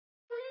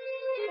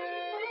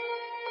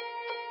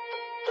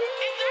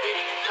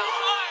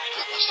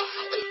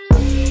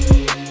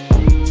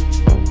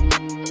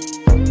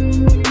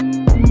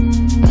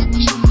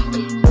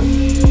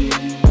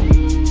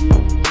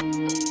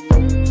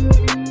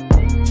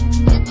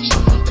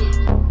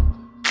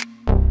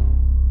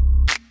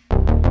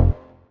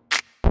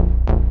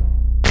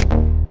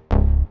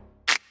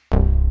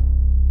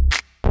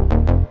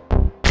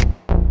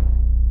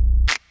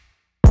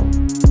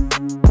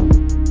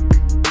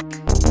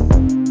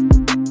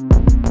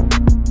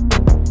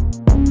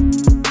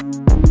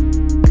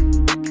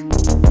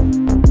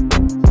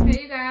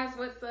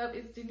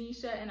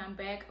And I'm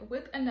back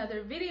with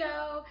another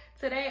video.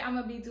 Today I'm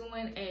gonna be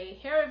doing a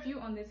hair review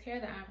on this hair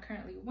that I'm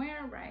currently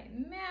wearing right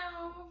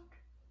now.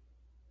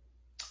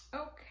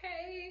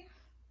 Okay.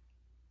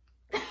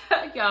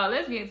 Y'all,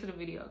 let's get into the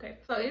video. Okay,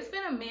 so it's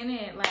been a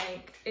minute,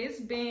 like it's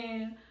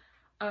been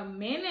a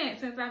minute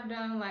since I've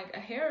done like a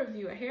hair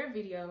review, a hair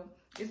video.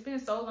 It's been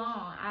so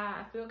long.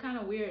 I feel kind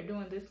of weird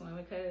doing this one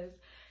because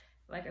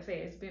like I said,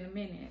 it's been a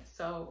minute.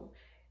 So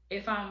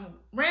if I'm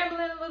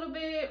rambling a little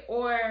bit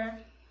or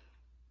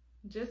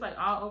just like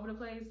all over the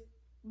place,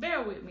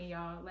 bear with me,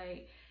 y'all.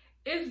 Like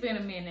it's been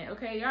a minute,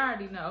 okay? Y'all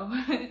already know.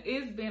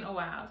 It's been a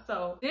while.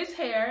 So this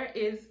hair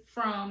is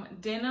from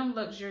Denim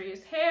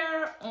Luxurious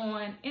Hair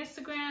on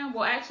Instagram.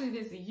 Well, actually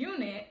this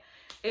unit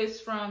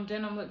is from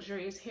Denim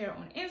Luxurious Hair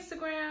on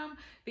Instagram.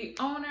 The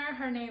owner,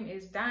 her name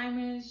is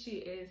Diamond. She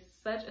is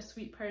such a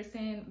sweet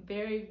person,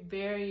 very,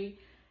 very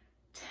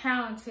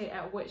talented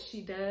at what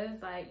she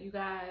does. Like you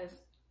guys,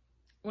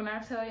 when I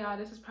tell y'all,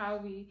 this is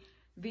probably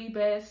the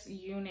best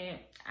unit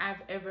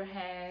I've ever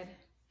had,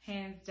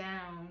 hands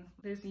down.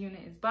 This unit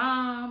is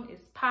bomb,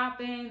 it's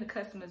popping, the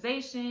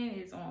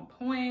customization is on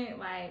point.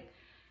 Like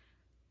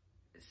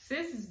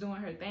sis is doing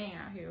her thing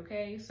out here,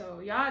 okay? So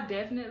y'all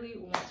definitely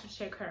want to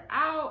check her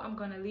out. I'm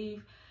gonna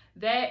leave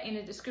that in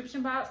the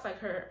description box, like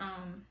her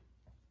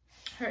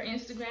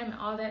Instagram and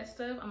all that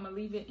stuff. I'm gonna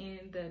leave it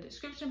in the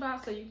description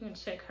box so you can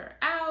check her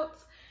out.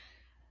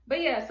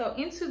 But yeah, so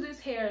into this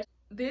hair.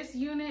 This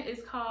unit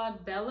is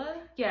called Bella.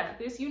 Yeah,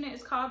 this unit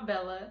is called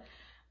Bella.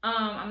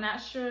 I'm not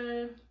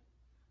sure.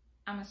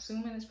 I'm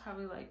assuming it's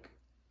probably like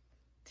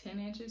 10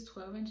 inches,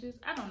 12 inches.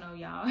 I don't know,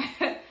 y'all.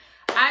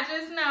 I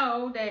just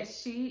know that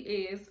she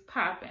is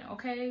popping,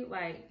 okay?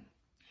 Like,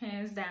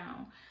 hands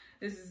down.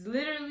 This is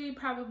literally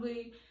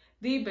probably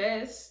the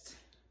best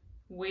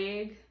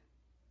wig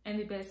and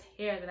the best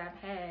hair that I've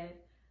had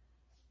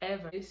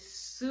ever. It's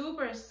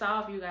super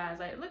soft, you guys.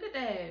 Like, look at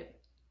that.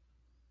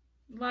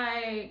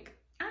 Like,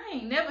 I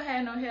ain't never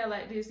had no hair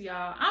like this,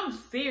 y'all. I'm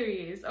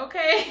serious,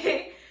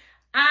 okay?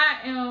 I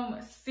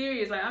am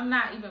serious. Like, I'm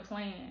not even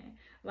playing.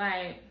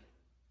 Like,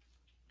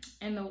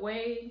 and the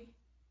way,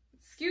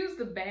 excuse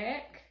the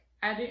back.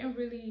 I didn't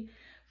really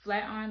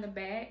flat iron the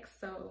back,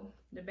 so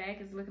the back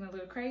is looking a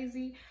little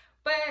crazy.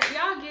 But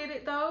y'all get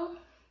it, though.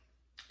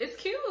 It's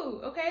cute,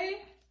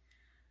 okay?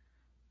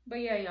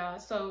 But yeah, y'all.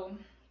 So,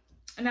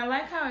 and I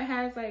like how it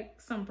has, like,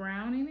 some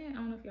brown in it. I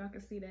don't know if y'all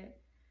can see that.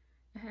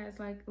 It has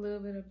like a little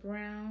bit of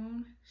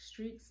brown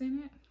streaks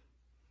in it.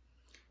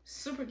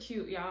 Super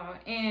cute, y'all.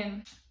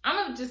 And I'm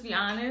gonna just be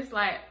honest,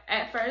 like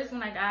at first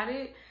when I got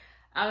it,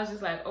 I was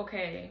just like,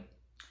 okay,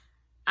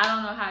 I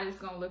don't know how this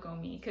is gonna look on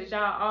me, because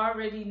y'all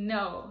already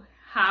know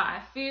how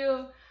I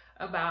feel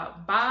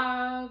about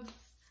bobs,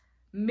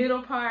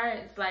 middle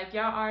parts. Like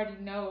y'all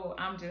already know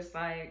I'm just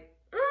like,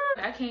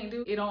 I can't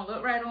do it. It don't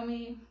look right on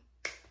me.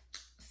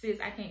 Sis,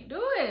 I can't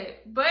do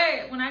it.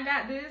 But when I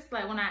got this,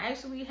 like when I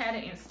actually had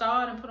it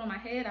installed and put on my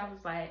head, I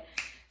was like,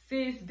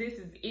 sis, this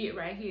is it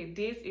right here.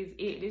 This is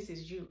it. This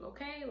is you,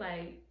 okay?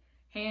 Like,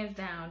 hands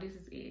down, this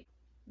is it,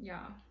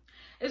 y'all.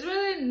 It's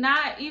really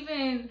not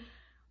even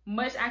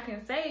much I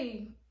can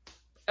say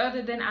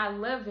other than I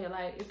love it.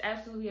 Like, it's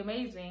absolutely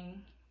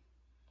amazing.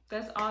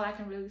 That's all I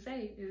can really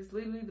say. It's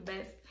literally the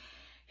best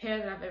hair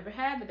that I've ever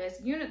had, the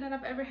best unit that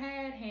I've ever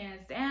had,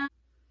 hands down.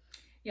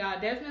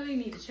 Y'all definitely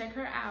need to check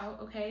her out,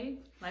 okay?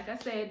 Like I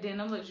said,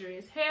 Denim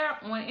Luxurious Hair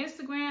on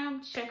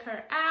Instagram. Check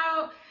her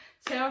out.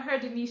 Tell her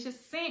Denisha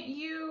sent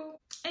you.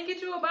 And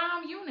get you a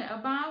bomb unit, a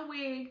bomb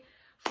wig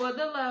for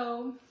the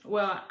low.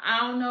 Well, I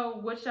don't know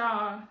what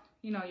y'all,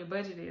 you know, your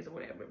budget is or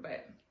whatever,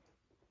 but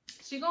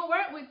she gonna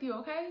work with you,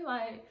 okay?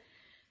 Like,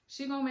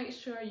 she gonna make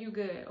sure you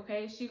good,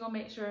 okay? She gonna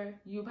make sure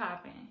you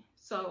popping.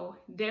 So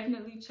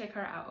definitely check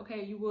her out,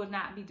 okay? You will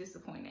not be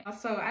disappointed.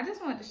 So I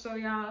just wanted to show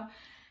y'all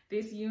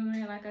this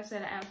unit. Like I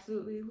said, I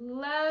absolutely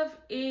love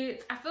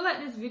it. I feel like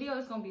this video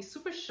is gonna be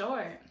super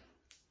short.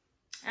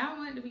 I don't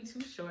want it to be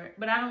too short,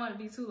 but I don't want it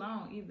to be too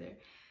long either.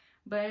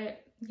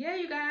 But yeah,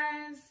 you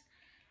guys,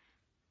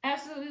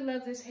 absolutely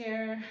love this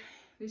hair,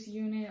 this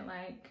unit.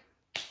 Like,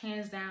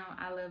 hands down,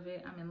 I love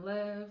it. I'm in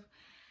love.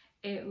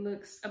 It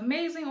looks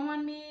amazing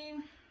on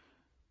me.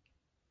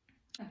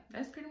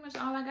 That's pretty much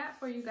all I got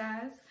for you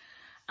guys.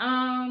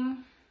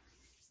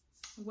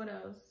 What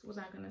else was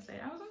I gonna say?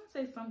 I was gonna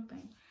say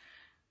something.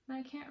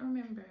 I can't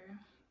remember.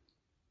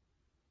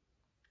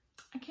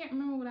 I can't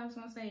remember what I was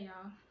gonna say,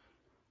 y'all.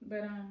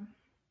 But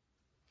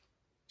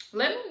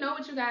let me know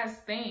what you guys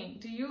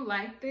think. Do you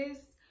like this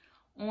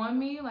on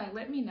me? Like,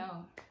 let me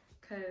know,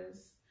 because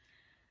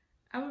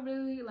I would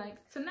really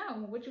like to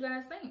know what you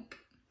guys think.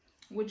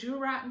 Would you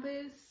rock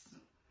this?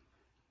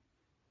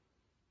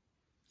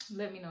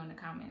 Let me know in the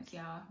comments,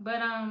 y'all.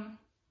 But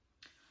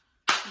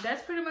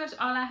that's pretty much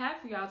all I have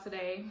for y'all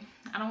today.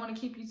 I don't want to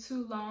keep you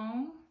too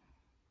long,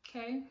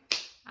 okay?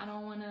 I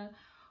don't want to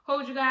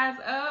hold you guys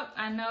up.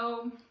 I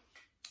know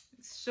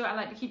it's short. I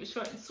like to keep it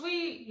short and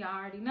sweet. Y'all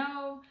already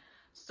know.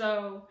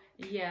 So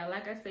yeah,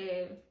 like I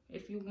said,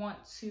 if you want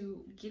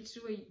to get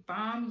you a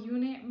bomb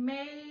unit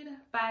made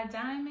by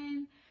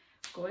Diamond,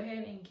 go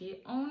ahead and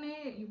get on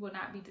it. You will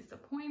not be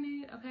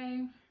disappointed,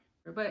 okay?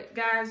 But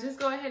guys, just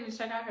go ahead and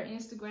check out her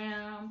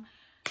Instagram.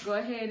 Go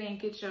ahead and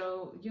get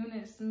your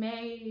units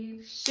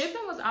made.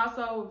 Shipping was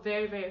also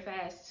very, very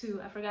fast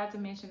too. I forgot to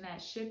mention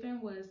that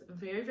shipping was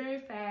very, very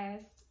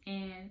fast,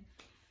 and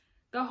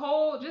the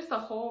whole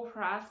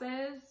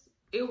process,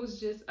 it was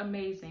just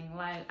amazing.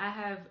 Like, I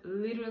have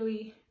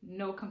literally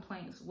no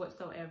complaints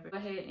whatsoever. Go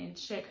ahead and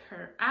check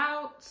her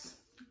out.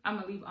 I'm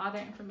gonna leave all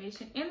that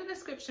information in the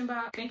description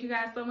box. Thank you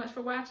guys so much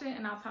for watching,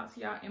 and I'll talk to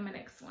y'all in my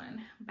next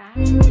one. Bye.